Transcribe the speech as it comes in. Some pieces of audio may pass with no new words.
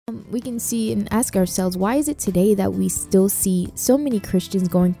we can see and ask ourselves, why is it today that we still see so many Christians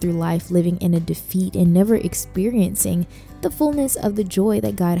going through life living in a defeat and never experiencing the fullness of the joy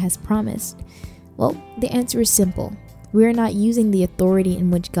that God has promised? Well, the answer is simple. We are not using the authority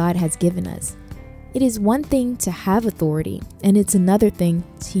in which God has given us. It is one thing to have authority, and it's another thing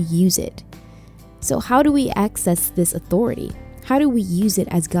to use it. So how do we access this authority? How do we use it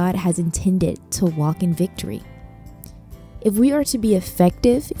as God has intended to walk in victory? If we are to be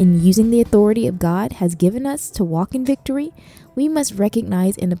effective in using the authority of God has given us to walk in victory, we must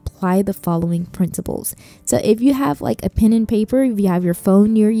recognize and apply the following principles. So if you have like a pen and paper, if you have your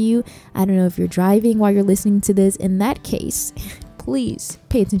phone near you, I don't know if you're driving while you're listening to this, in that case, please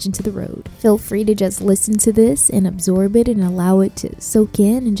pay attention to the road. Feel free to just listen to this and absorb it and allow it to soak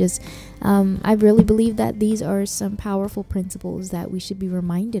in and just, I really believe that these are some powerful principles that we should be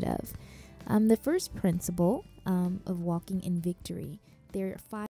reminded of. The first principle of walking in victory, there are 5